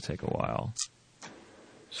 this is going to take a while.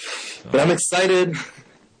 So, but I'm excited.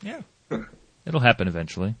 Yeah. It'll happen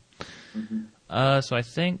eventually. Mm-hmm. So I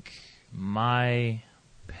think my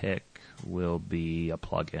pick will be a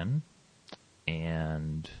plugin,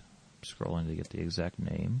 and I'm scrolling to get the exact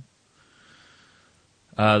name.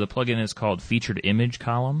 The plugin is called Featured Image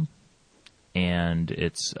Column, and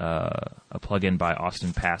it's a plugin by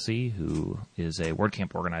Austin Passy, who is a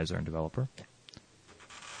WordCamp organizer and developer.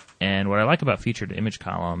 And what I like about Featured Image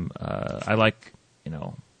Column, I like,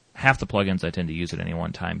 half the plugins I tend to use at any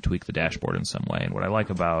one time tweak the dashboard in some way. And what I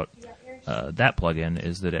like about that plugin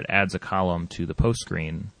is that it adds a column to the post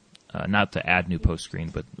screen, not to add new post screen,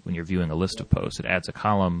 but when you're viewing a list of posts, it adds a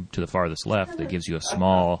column to the farthest left that gives you a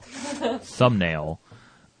small thumbnail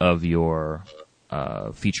of your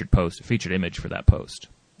featured image for that post.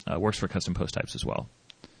 Works for custom post types as well.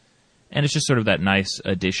 And it's just sort of that nice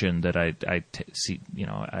addition that I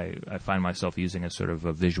find myself using as sort of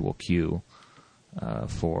a visual cue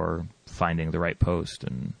for finding the right post.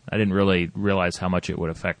 And I didn't really realize how much it would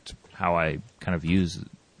affect how I kind of use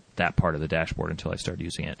that part of the dashboard until I started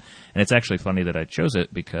using it. And it's actually funny that I chose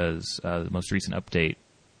it because the most recent update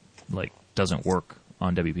doesn't work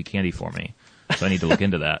on WPCandy for me. So I need to look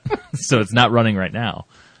into that. So it's not running right now.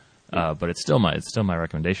 But it's still my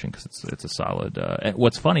recommendation because it's a solid. And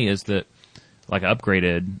what's funny is that I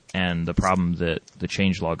upgraded, and the problem that the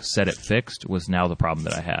changelog said it fixed was now the problem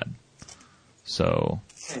that I had. So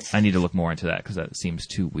I need to look more into that because that seems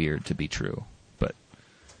too weird to be true. But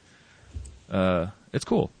it's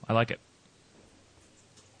cool. I like it.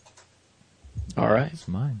 All right, it's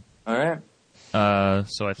mine. All right.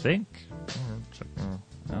 So I think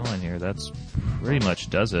in here that's pretty much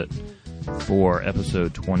does it for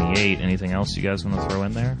episode 28. Anything else you guys want to throw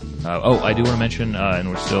in there? I do want to mention, and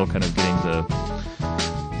we're still kind of getting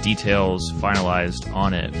the details finalized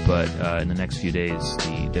on it, but in the next few days,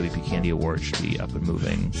 the WPCandy Awards should be up and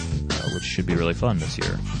moving, which should be really fun this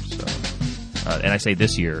year. So, and I say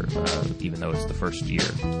this year, even though it's the first year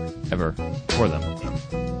ever for them.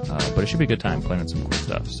 But it should be a good time planning some cool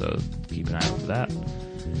stuff, so keep an eye out for that.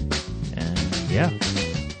 And yeah,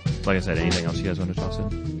 like I said, anything else you guys want to toss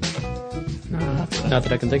in? Not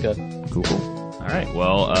that I can think of. Cool. All right.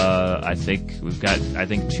 Well, I think we've got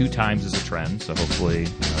 2 times as a trend, so hopefully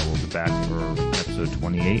we'll be back for episode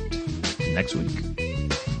 28 next week.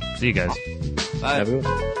 See you guys. Bye,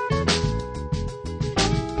 everyone.